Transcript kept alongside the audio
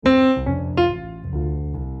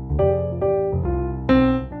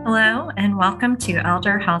Welcome to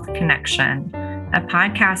Elder Health Connection, a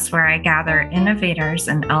podcast where I gather innovators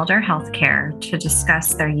in elder healthcare to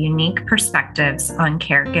discuss their unique perspectives on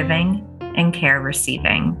caregiving and care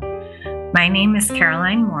receiving. My name is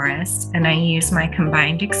Caroline Morris, and I use my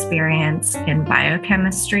combined experience in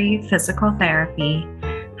biochemistry, physical therapy,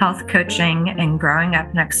 health coaching, and growing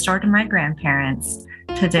up next door to my grandparents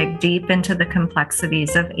to dig deep into the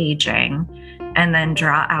complexities of aging and then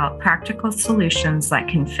draw out practical solutions that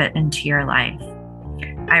can fit into your life.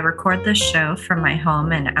 I record this show from my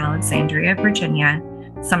home in Alexandria, Virginia,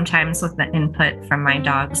 sometimes with the input from my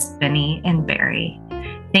dogs, Benny and Barry.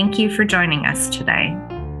 Thank you for joining us today.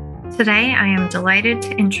 Today, I am delighted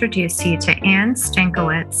to introduce you to Anne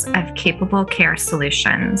Stankiewicz of Capable Care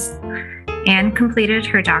Solutions. Anne completed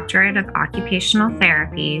her doctorate of occupational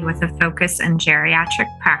therapy with a focus in geriatric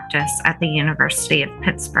practice at the University of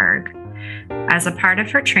Pittsburgh. As a part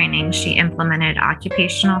of her training, she implemented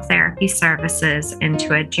occupational therapy services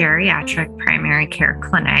into a geriatric primary care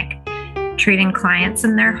clinic, treating clients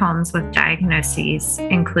in their homes with diagnoses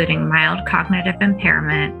including mild cognitive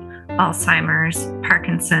impairment, Alzheimer's,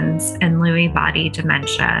 Parkinson's, and Lewy body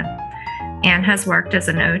dementia. Anne has worked as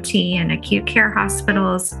an OT in acute care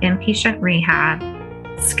hospitals, inpatient rehab,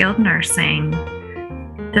 skilled nursing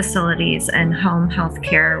facilities, and home health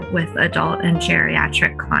care with adult and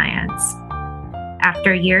geriatric clients.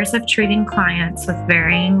 After years of treating clients with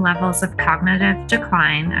varying levels of cognitive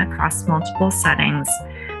decline across multiple settings,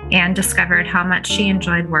 Anne discovered how much she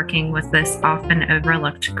enjoyed working with this often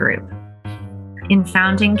overlooked group. In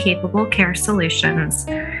founding Capable Care Solutions,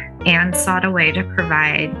 Anne sought a way to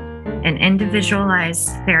provide an individualized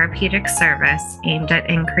therapeutic service aimed at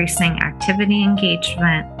increasing activity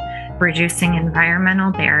engagement, reducing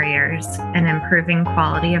environmental barriers, and improving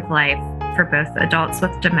quality of life for both adults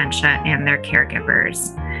with dementia and their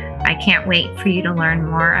caregivers. I can't wait for you to learn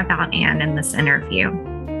more about Anne in this interview.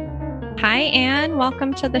 Hi, Anne.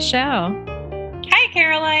 Welcome to the show. Hi,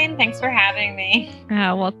 Caroline. Thanks for having me.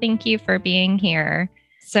 Well, thank you for being here.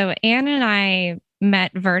 So Anne and I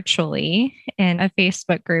met virtually in a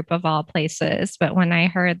Facebook group of all places, but when I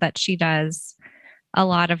heard that she does a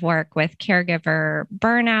lot of work with caregiver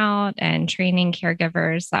burnout and training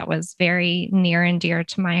caregivers, that was very near and dear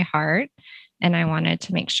to my heart. And I wanted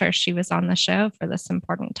to make sure she was on the show for this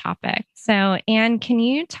important topic. So, Anne, can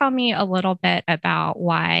you tell me a little bit about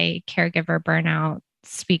why caregiver burnout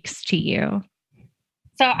speaks to you?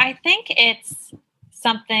 So I think it's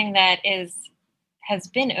something that has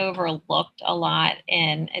been overlooked a lot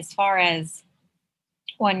in as far as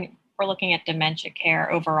when we're looking at dementia care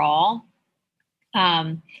overall.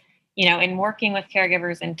 In working with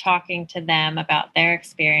caregivers and talking to them about their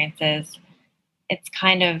experiences, it's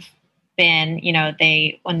kind of been,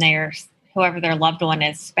 whoever their loved one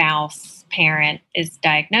is, spouse, parent, is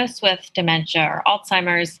diagnosed with dementia or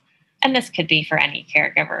Alzheimer's, and this could be for any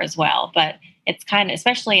caregiver as well, but it's kind of,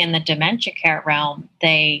 especially in the dementia care realm,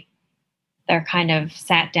 they're kind of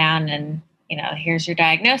sat down and, here's your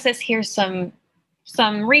diagnosis, here's some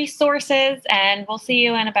resources, and we'll see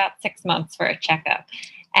you in about 6 months for a checkup.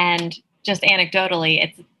 And just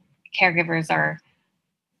anecdotally, caregivers are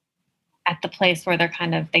at the place where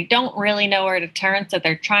they don't really know where to turn. So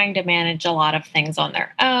they're trying to manage a lot of things on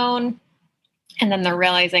their own. And then they're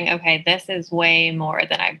realizing, okay, this is way more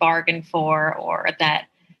than I bargained for, or that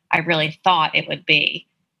I really thought it would be,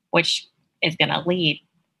 which is going to lead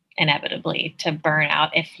inevitably to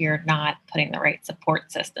burnout if you're not putting the right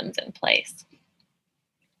support systems in place.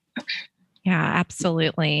 Yeah,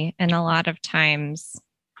 absolutely. And a lot of times,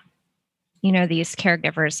 these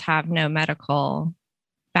caregivers have no medical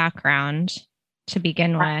background to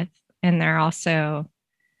begin with. And they're also,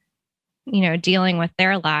 dealing with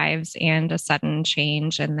their lives and a sudden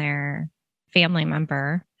change in their family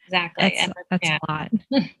member. Exactly. That's a lot.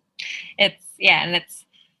 And it's,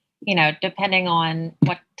 depending on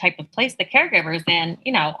what type of place the caregiver is in,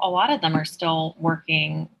 a lot of them are still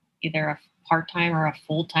working either a part-time or a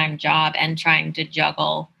full-time job and trying to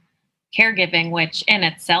juggle caregiving, which in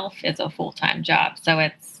itself is a full-time job. So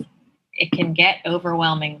it can get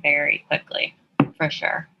overwhelming very quickly, for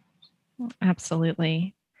sure.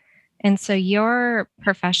 Absolutely. And so your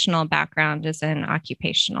professional background is in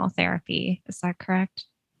occupational therapy. Is that correct?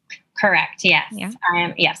 Correct. Yes. Yeah.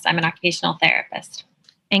 I'm an occupational therapist.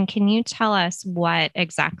 And can you tell us what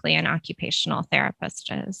exactly an occupational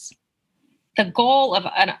therapist is? The goal of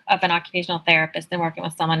an occupational therapist and working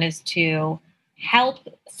with someone is to help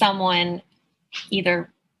someone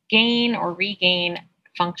either gain or regain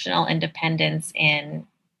functional independence in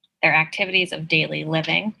their activities of daily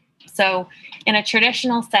living. So in a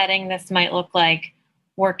traditional setting, this might look like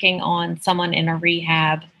working on someone in a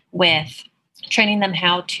rehab with training them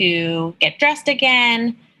how to get dressed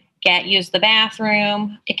again, use the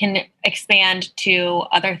bathroom. It can expand to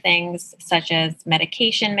other things such as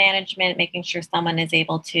medication management, making sure someone is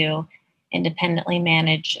able to independently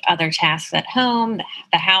manage other tasks at home,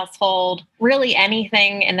 the household, really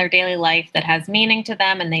anything in their daily life that has meaning to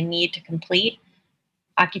them and they need to complete.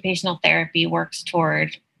 Occupational therapy works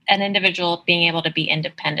toward an individual being able to be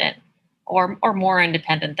independent or more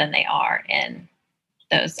independent than they are in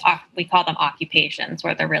those, we call them occupations,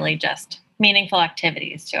 where they're really just meaningful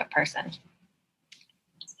activities to a person.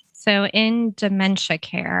 So in dementia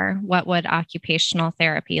care, what would occupational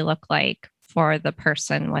therapy look like for the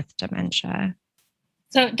person with dementia?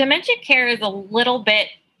 So dementia care is a little bit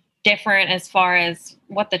different as far as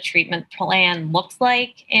what the treatment plan looks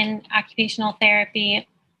like in occupational therapy.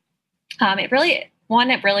 It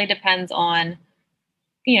really depends on,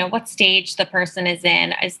 what stage the person is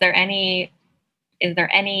in. Is there any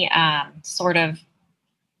sort of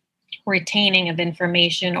retaining of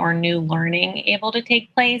information or new learning able to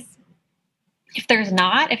take place? If there's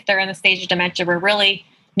not, if they're in the stage of dementia where really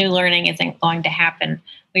new learning isn't going to happen,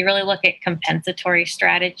 we really look at compensatory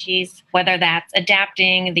strategies, whether that's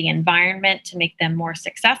adapting the environment to make them more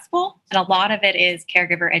successful. And a lot of it is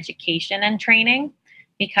caregiver education and training,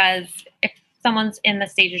 because if someone's in the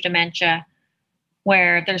stage of dementia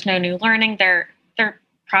where there's no new learning, they're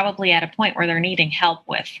probably at a point where they're needing help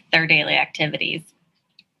with their daily activities.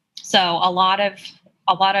 So a lot of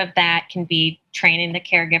that can be training the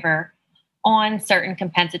caregiver on certain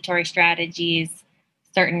compensatory strategies,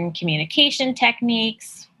 certain communication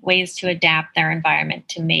techniques, ways to adapt their environment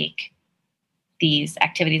to make these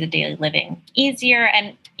activities of daily living easier,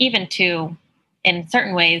 and even to, in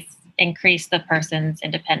certain ways, increase the person's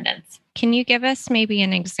independence. Can you give us maybe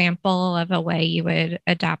an example of a way you would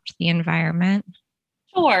adapt the environment?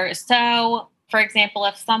 Sure. So, for example,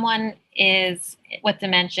 if someone with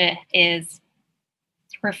dementia is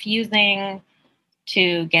refusing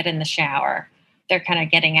to get in the shower, they're kind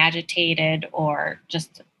of getting agitated, or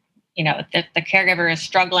just, the caregiver is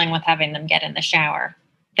struggling with having them get in the shower.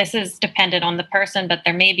 This is dependent on the person, but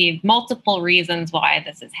there may be multiple reasons why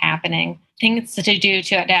this is happening. Things to do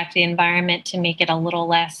to adapt the environment to make it a little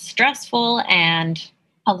less stressful and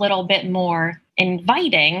a little bit more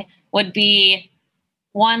inviting would be,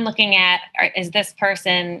 one, looking at, is this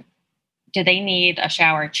person, do they need a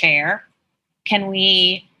shower chair? Can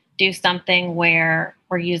we do something where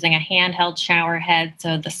we're using a handheld shower head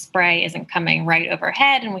so the spray isn't coming right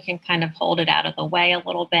overhead and we can kind of hold it out of the way a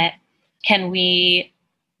little bit? Can we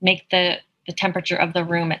make the temperature of the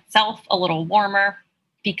room itself a little warmer?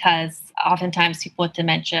 Because oftentimes people with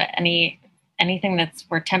dementia, anything that's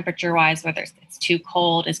where temperature-wise, whether it's too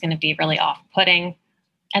cold, is going to be really off-putting.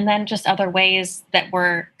 And then just other ways that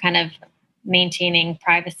we're kind of maintaining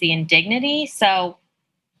privacy and dignity. So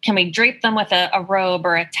can we drape them with a robe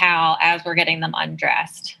or a towel as we're getting them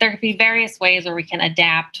undressed? There could be various ways where we can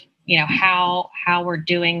adapt, how we're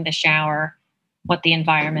doing the shower, what the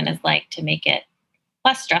environment is like, to make it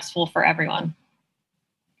less stressful for everyone.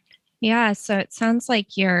 Yeah, so it sounds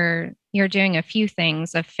like you're doing a few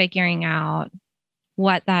things of figuring out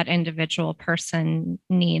what that individual person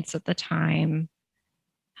needs at the time,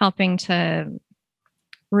 helping to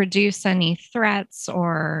reduce any threats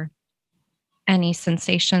or any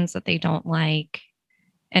sensations that they don't like,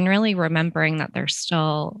 and really remembering that there's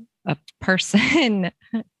still a person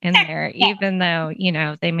in there, even though,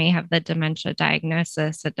 they may have the dementia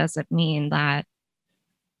diagnosis. It doesn't mean that,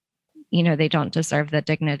 they don't deserve the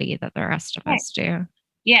dignity that the rest of us do.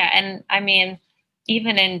 Yeah. And I mean,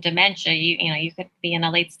 even in dementia, you could be in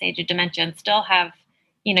a late stage of dementia and still have,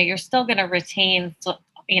 you're still going to retain, a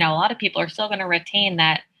lot of people are still going to retain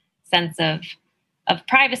that sense of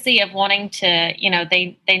privacy, of wanting to,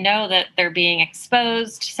 they know that they're being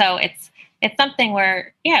exposed. So it's something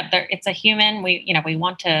where, it's a human. We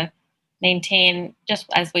want to maintain, just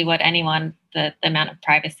as we would anyone, the amount of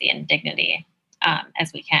privacy and dignity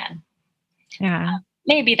as we can. Yeah.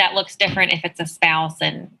 Maybe that looks different if it's a spouse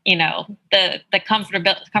and, the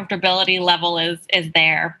comfortability level is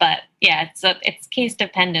there. But yeah, it's case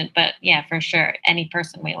dependent. But yeah, for sure, any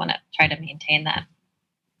person, we want to try to maintain that.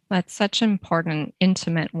 That's such important,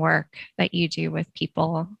 intimate work that you do with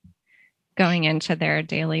people, going into their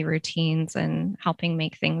daily routines and helping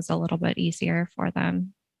make things a little bit easier for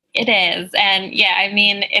them. It is. And yeah, I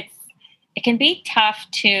mean, it can be tough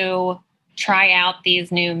to try out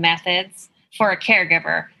these new methods for a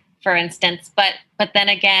caregiver, for instance. But then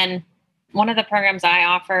again, one of the programs I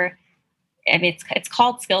offer, it's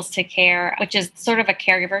called Skills to Care, which is sort of a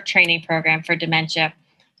caregiver training program for dementia.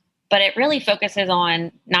 But it really focuses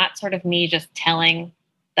on not sort of me just telling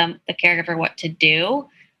the caregiver what to do,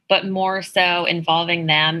 but more so involving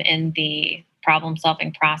them in the problem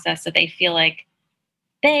solving process so they feel like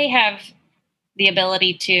they have the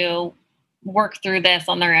ability to work through this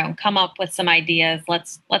on their own, come up with some ideas.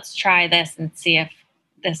 Let's try this and see if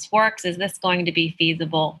this works. Is this going to be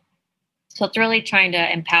feasible? So it's really trying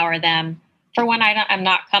to empower them for when I'm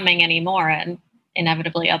not coming anymore, and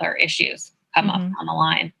inevitably other issues come up on the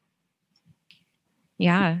line.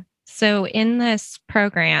 Yeah. So in this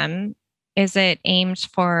program, is it aimed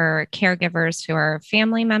for caregivers who are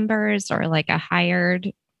family members or like a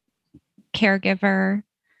hired caregiver?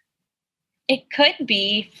 It could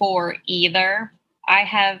be for either. I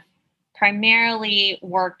have primarily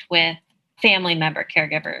worked with family member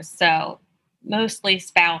caregivers, so mostly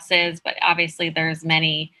spouses, but obviously there's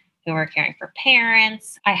many who are caring for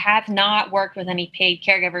parents. I have not worked with any paid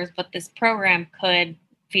caregivers, but this program could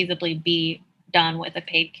feasibly be done with a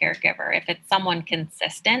paid caregiver if it's someone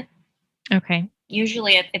consistent. Okay.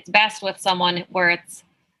 Usually it's best with someone where it's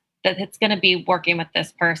going to be working with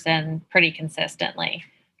this person pretty consistently.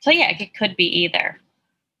 So yeah, it could be either.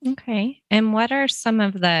 Okay. And what are some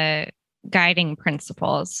of the guiding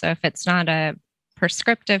principles? So if it's not a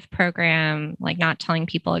prescriptive program, like not telling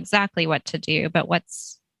people exactly what to do, but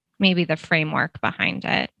what's maybe the framework behind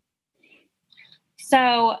it?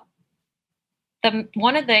 So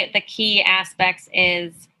one of the key aspects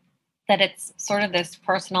is that it's sort of this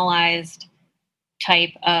personalized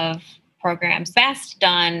type of programs, best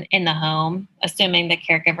done in the home, assuming the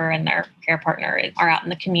caregiver and their care partner are out in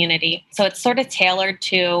the community. So it's sort of tailored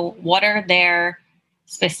to what are their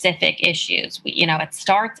specific issues. It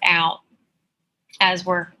starts out as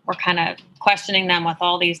we're kind of questioning them with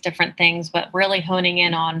all these different things, but really honing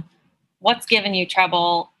in on what's giving you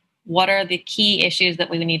trouble, what are the key issues that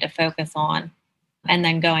we need to focus on, and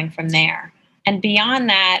then going from there. And beyond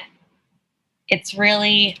that, it's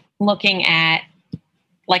really looking at,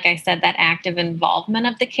 like I said, that active involvement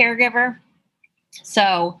of the caregiver.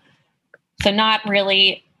 So not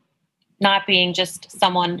being just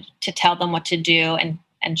someone to tell them what to do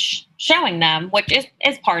and showing them, which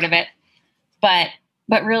is part of it, but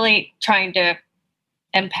really trying to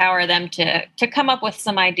empower them to come up with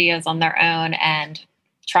some ideas on their own and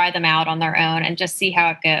try them out on their own and just see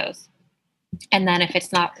how it goes. And then if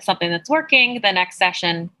it's not something that's working, the next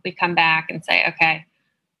session we come back and say, okay,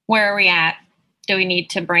 where are we at? Do we need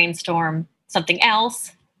to brainstorm something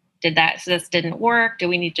else? This didn't work? Do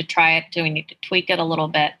we need to try it? Do we need to tweak it a little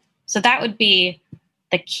bit? So that would be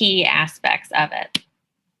the key aspects of it.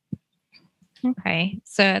 Okay.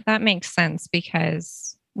 So that makes sense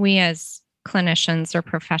because we as clinicians or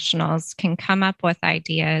professionals can come up with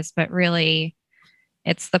ideas, but really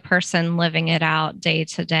it's the person living it out day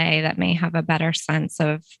to day that may have a better sense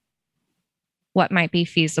of what might be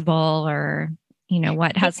feasible or,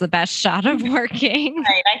 what has the best shot of working.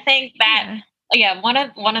 Right. I think that, one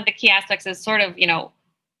of the key aspects is sort of,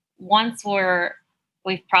 once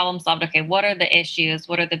we've problem solved, okay, what are the issues?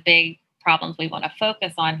 What are the big problems we want to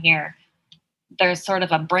focus on here? There's sort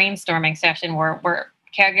of a brainstorming session where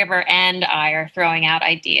caregiver and I are throwing out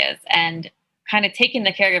ideas and kind of taking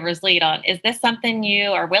the caregiver's lead on, is this something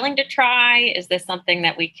you are willing to try? Is this something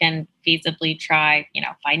that we can feasibly try,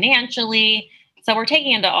 financially? So we're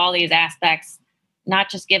taking into all these aspects, not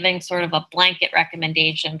just giving sort of a blanket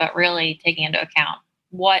recommendation, but really taking into account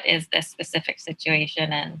what is this specific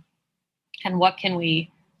situation and what can we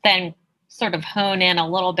then sort of hone in a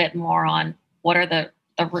little bit more on what are the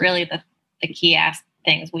key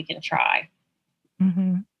things we can try.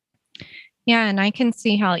 Mm-hmm. Yeah. And I can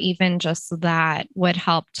see how even just that would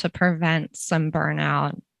help to prevent some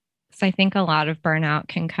burnout. So I think a lot of burnout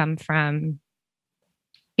can come from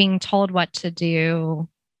being told what to do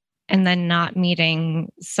and then not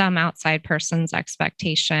meeting some outside person's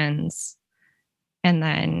expectations. And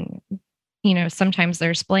then, sometimes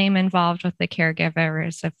there's blame involved with the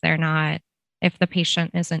caregivers if the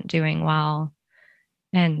patient isn't doing well.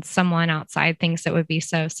 And someone outside thinks it would be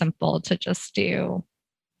so simple to just do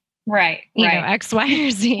X, Y,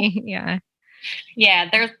 or Z. Yeah. Yeah.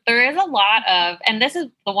 There is a lot of, and this is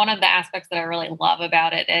one of the aspects that I really love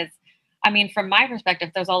about it is, from my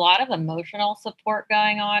perspective, there's a lot of emotional support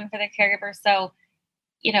going on for the caregiver. So,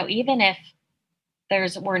 even if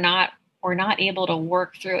we're not able to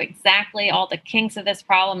work through exactly all the kinks of this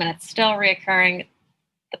problem and it's still reoccurring,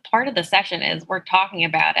 the part of the session is we're talking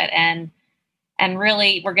about it and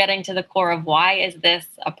really we're getting to the core of why is this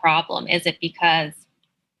a problem? Is it because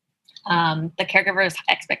the caregiver's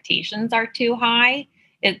expectations are too high?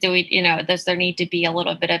 Does there need to be a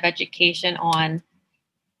little bit of education on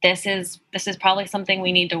this is probably something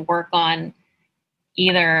we need to work on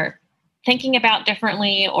either thinking about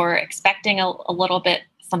differently or expecting a little bit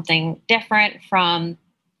something different from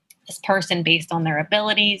this person based on their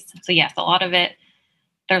abilities. So yes, a lot of it,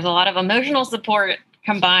 there's a lot of emotional support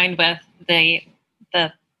combined with the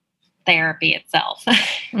therapy itself.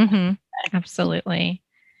 Mm-hmm. Absolutely.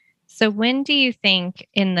 So when do you think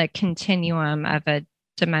in the continuum of a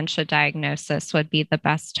dementia diagnosis would be the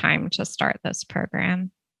best time to start this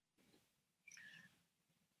program?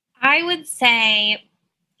 I would say,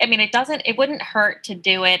 I mean, it wouldn't hurt to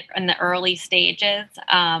do it in the early stages.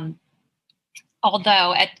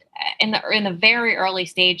 Although in the very early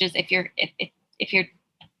stages, if you're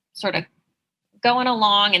sort of going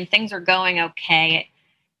along and things are going okay,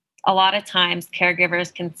 a lot of times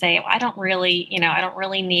caregivers can say, well, I don't really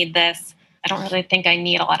need this. I don't really think I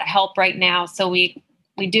need a lot of help right now. So I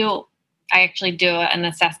actually do an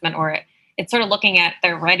assessment where it's sort of looking at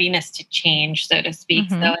their readiness to change, so to speak.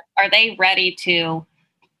 Mm-hmm. So are they ready to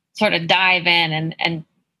sort of dive in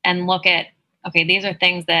and look at, okay, these are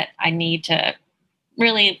things that I need to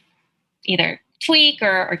really either tweak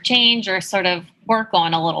or change or sort of work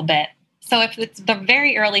on a little bit. So if it's the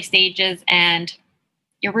very early stages and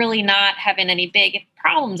you're really not having any big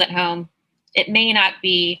problems at home, it may not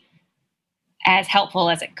be as helpful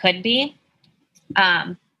as it could be.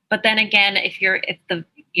 But then again, if you're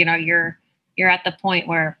you're at the point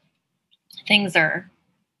where things are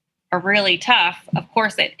really tough, of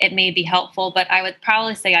course it may be helpful, but I would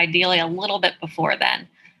probably say ideally a little bit before then.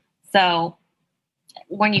 So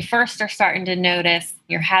when you first are starting to notice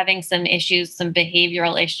you're having some issues, some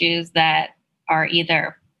behavioral issues that are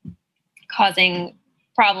either causing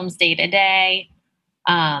problems day to day,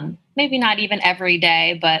 maybe not even every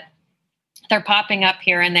day, but they're popping up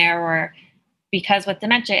here and there, or because with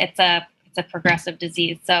dementia, it's a progressive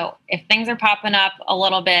disease. So if things are popping up a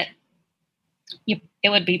little bit, it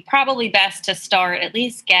would be probably best to start, at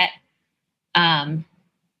least get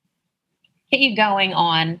you going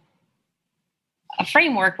on a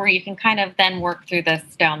framework where you can kind of then work through this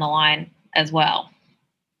down the line as well.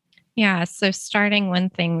 Yeah. So starting when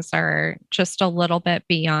things are just a little bit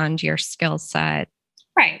beyond your skill set,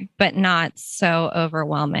 right, but not so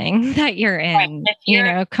overwhelming that you're in,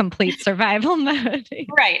 complete survival mode.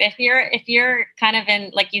 Right. If you're kind of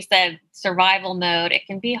in, like you said, survival mode, it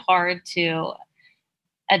can be hard to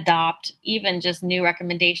adopt even just new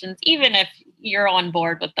recommendations, even if you're on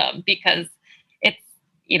board with them, because it's,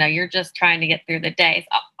 you're just trying to get through the days.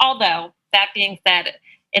 Although that being said,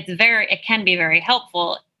 it can be very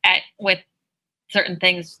helpful with certain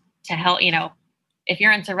things to help, if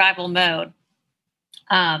you're in survival mode,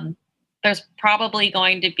 there's probably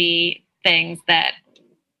going to be things that,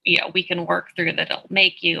 we can work through that'll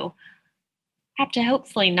make you have to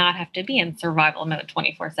hopefully not have to be in survival mode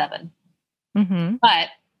 24/7. Mm-hmm.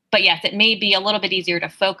 But yes, it may be a little bit easier to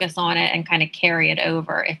focus on it and kind of carry it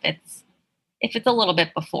over if it's a little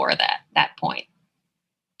bit before that point.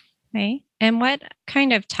 Okay. And what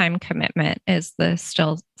kind of time commitment is the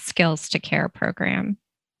Skills to Care program?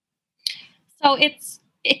 So it's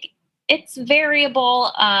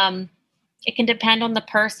variable. It can depend on the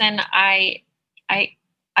person. I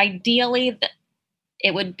ideally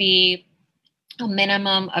it would be a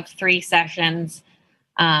minimum of 3 sessions,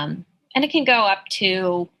 and it can go up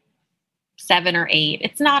to 7 or 8.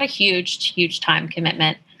 It's not a huge time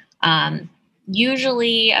commitment.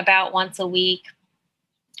 Usually about once a week,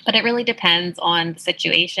 but it really depends on the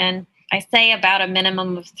situation. I say about a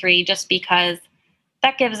minimum of 3, just because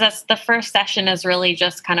that gives us, the first session is really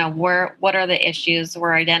just kind of what are the issues,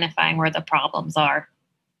 we're identifying where the problems are.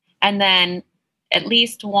 And then at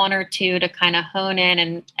least 1 or 2 to kind of hone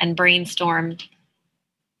in and brainstorm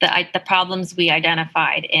the problems we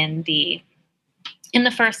identified in the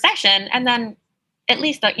first session. And then at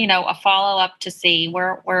least a follow-up to see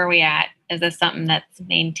where are we at? Is this something that's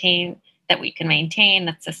that we can maintain,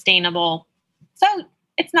 that's sustainable? So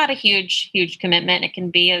it's not a huge commitment. It can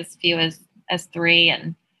be as few as 3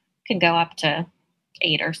 and can go up to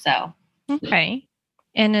 8 or so. Okay.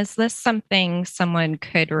 And is this something someone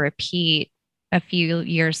could repeat a few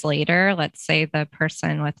years later? Let's say the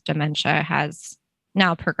person with dementia has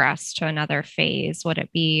now progressed to another phase. Would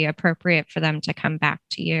it be appropriate for them to come back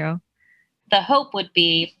to you? The hope would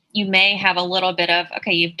be you may have a little bit of,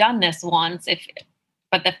 okay, you've done this once,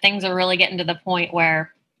 but the things are really getting to the point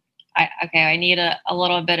where I need a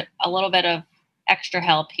little bit of extra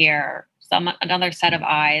help here, another set of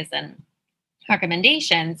eyes and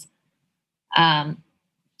recommendations.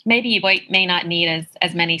 Maybe you may not need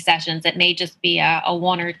as many sessions. It may just be a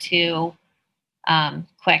 1 or 2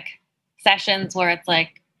 quick sessions where it's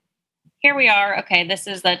like, here we are. Okay, this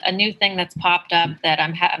is a new thing that's popped up that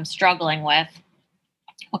I'm struggling with.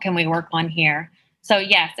 what can we work on here? So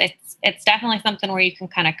yes, it's definitely something where you can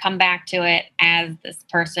kind of come back to it as this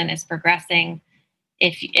person is progressing,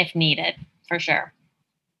 if needed, for sure.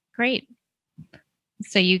 Great.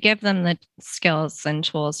 So you give them the skills and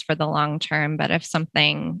tools for the long term, but if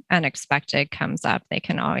something unexpected comes up, they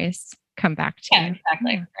can always come back to Yeah, you.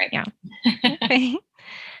 exactly. Right. Yeah. Okay.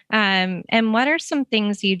 And what are some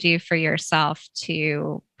things you do for yourself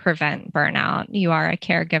to prevent burnout? You are a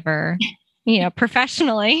caregiver,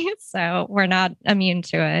 professionally, so we're not immune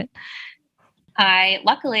to it.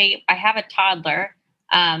 Luckily I have a toddler.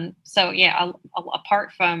 So yeah,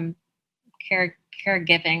 apart from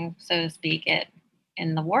caregiving, so to speak,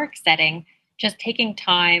 in the work setting, just taking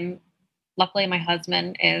time. Luckily, my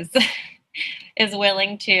husband is is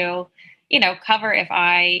willing to, cover if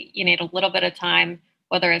I need a little bit of time,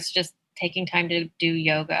 whether it's just taking time to do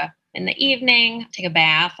yoga in the evening, take a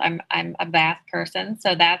bath. I'm a bath person,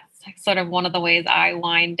 so that's sort of one of the ways I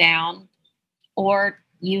wind down, or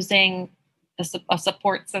using a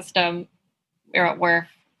support system where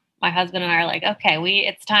my husband and I are like, okay,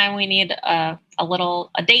 it's time, we need a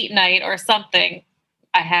date night or something.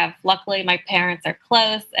 Luckily my parents are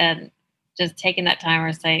close, and just taking that time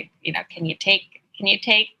or say, can you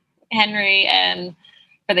take Henry and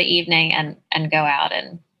for the evening and go out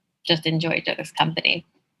and just enjoy each other's company.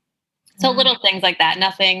 So little things like that,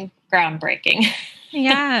 nothing groundbreaking.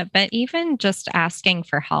 Yeah, but even just asking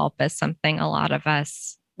for help is something a lot of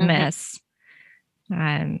us miss,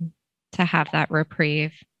 to have that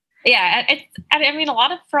reprieve. Yeah,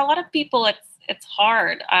 for a lot of people, it's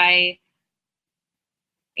hard.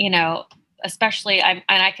 Especially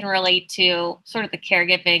I can relate to sort of the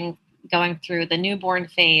caregiving going through the newborn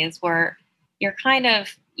phase, where you're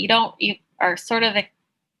you are sort of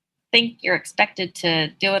think you're expected to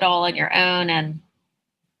do it all on your own, and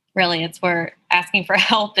really it's where asking for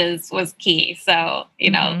help was key. So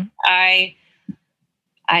I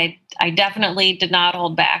definitely did not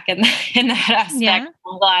hold back in that aspect. Yeah.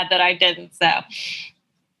 I'm glad that I didn't. So,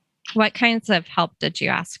 what kinds of help did you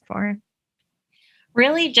ask for?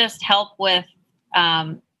 Really, just help with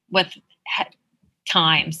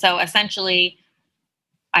time. So essentially,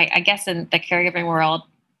 I guess in the caregiving world,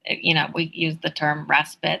 we use the term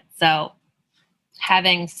respite. So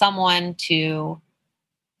having someone to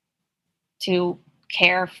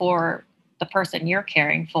care for the person you're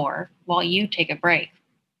caring for while you take a break.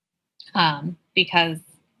 Because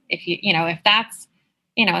if that's,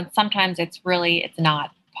 and sometimes it's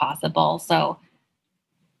not possible. So,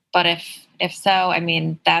 but if so,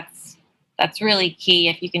 that's really key.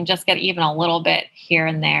 If you can just get even a little bit here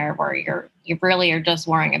and there, where you really are just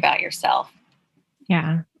worrying about yourself.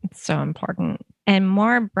 Yeah, it's so important. And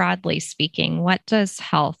more broadly speaking, what does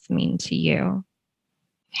health mean to you?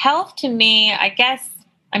 Health to me, I guess,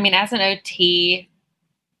 as an OT,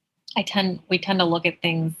 we tend to look at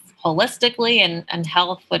things holistically, and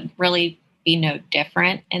health would really be no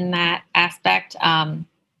different in that aspect.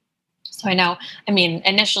 So I know,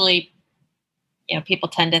 initially, people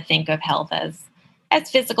tend to think of health as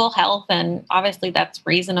physical health, and obviously that's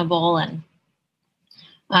reasonable. And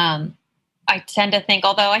I tend to think,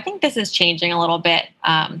 although I think this is changing a little bit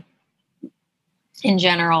in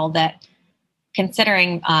general, that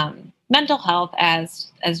considering mental health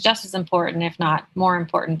as just as important, if not more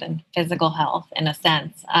important, than physical health in a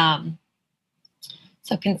sense.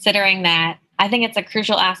 So considering that, I think it's a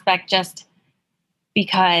crucial aspect, just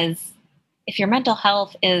because if your mental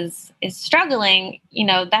health is struggling,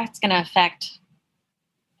 that's going to affect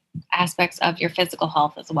aspects of your physical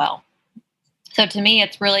health as well. So to me,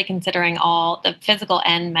 it's really considering all the physical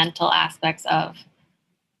and mental aspects of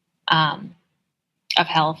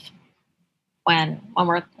health when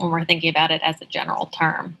we're thinking about it as a general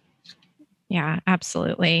term. Yeah,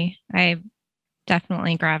 absolutely. I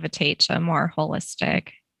definitely gravitate to a more holistic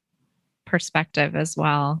perspective as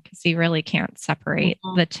well, because you really can't separate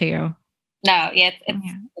the two. No, yeah,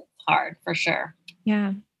 it's hard for sure.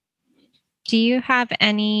 Yeah. Do you have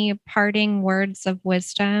any parting words of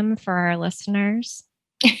wisdom for our listeners?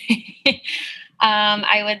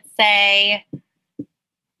 I would say,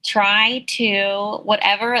 try to,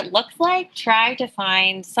 whatever it looks like, try to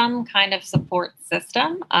find some kind of support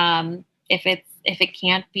system. If it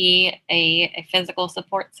can't be a physical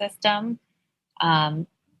support system,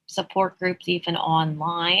 support groups, even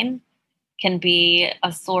online, can be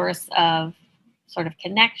a source of sort of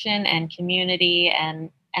connection and community, and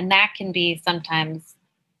that can be sometimes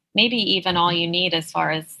maybe even all you need as far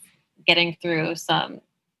as getting through some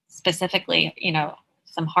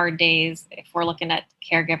hard days, if we're looking at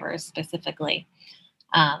caregivers specifically.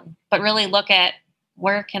 But really look at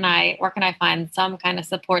where can I find some kind of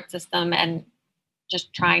support system, and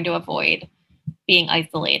just trying to avoid being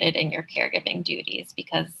isolated in your caregiving duties,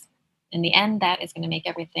 because in the end, that is going to make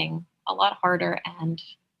everything a lot harder, and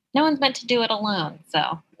no one's meant to do it alone.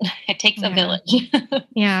 So it takes a village.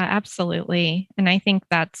 Yeah, absolutely. And I think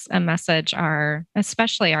that's a message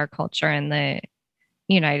especially our culture in the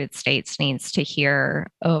United States needs to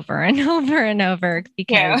hear over and over and over,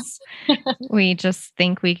 because we just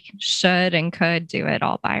think we should and could do it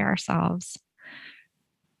all by ourselves.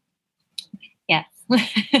 Yes.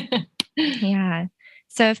 Yeah.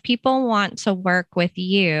 So if people want to work with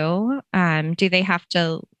you, do they have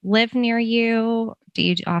to live near you? Do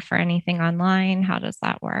you offer anything online? How does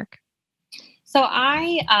that work? So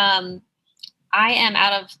I'm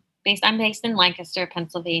based in Lancaster,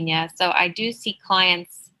 Pennsylvania. So I do see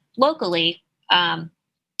clients locally. I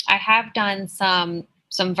have done some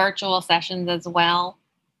virtual sessions as well.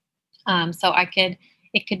 So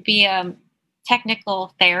it could be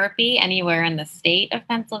technical therapy anywhere in the state of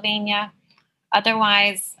Pennsylvania.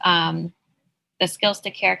 Otherwise, the Skills to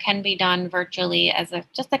Care can be done virtually as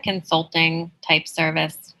just a consulting type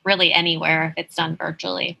service, really anywhere if it's done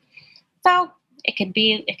virtually. So it could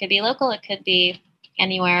be local, it could be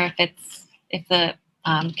anywhere if the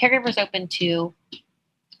caregiver is open to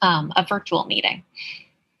a virtual meeting.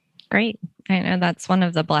 Great. I know that's one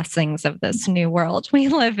of the blessings of this new world we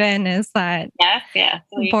live in, is that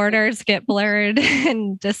borders get blurred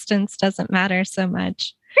and distance doesn't matter so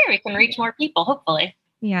much. Sure, we can reach more people, hopefully.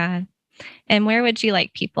 Yeah. And where would you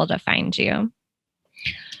like people to find you?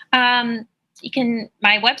 My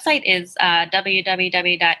website is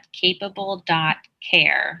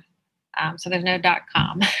www.capable.care. So there's no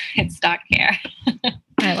 .com. It's .care.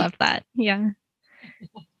 I love that. Yeah.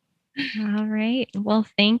 All right. Well,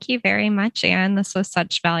 thank you very much, Anne. This was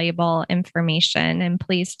such valuable information. And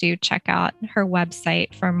please do check out her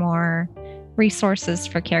website for more resources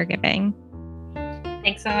for caregiving.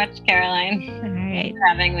 Thanks so much, Caroline. All right. Thanks for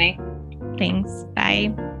having me. Thanks.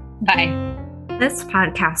 Bye. Bye. This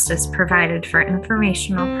podcast is provided for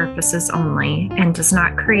informational purposes only and does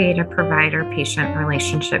not create a provider-patient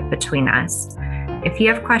relationship between us. If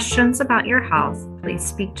you have questions about your health, please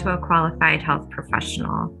speak to a qualified health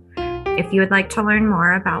professional. If you would like to learn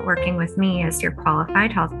more about working with me as your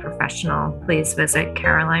qualified health professional, please visit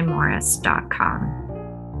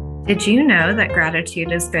CarolineMorris.com. Did you know that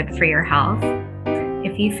gratitude is good for your health?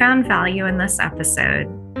 If you found value in this episode,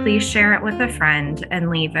 please share it with a friend and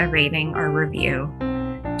leave a rating or review.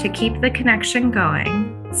 To keep the connection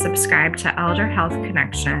going, subscribe to Elder Health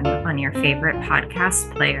Connection on your favorite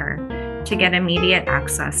podcast player to get immediate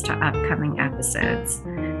access to upcoming episodes.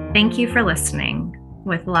 Thank you for listening.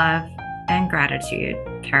 With love and gratitude,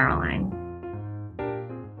 Caroline.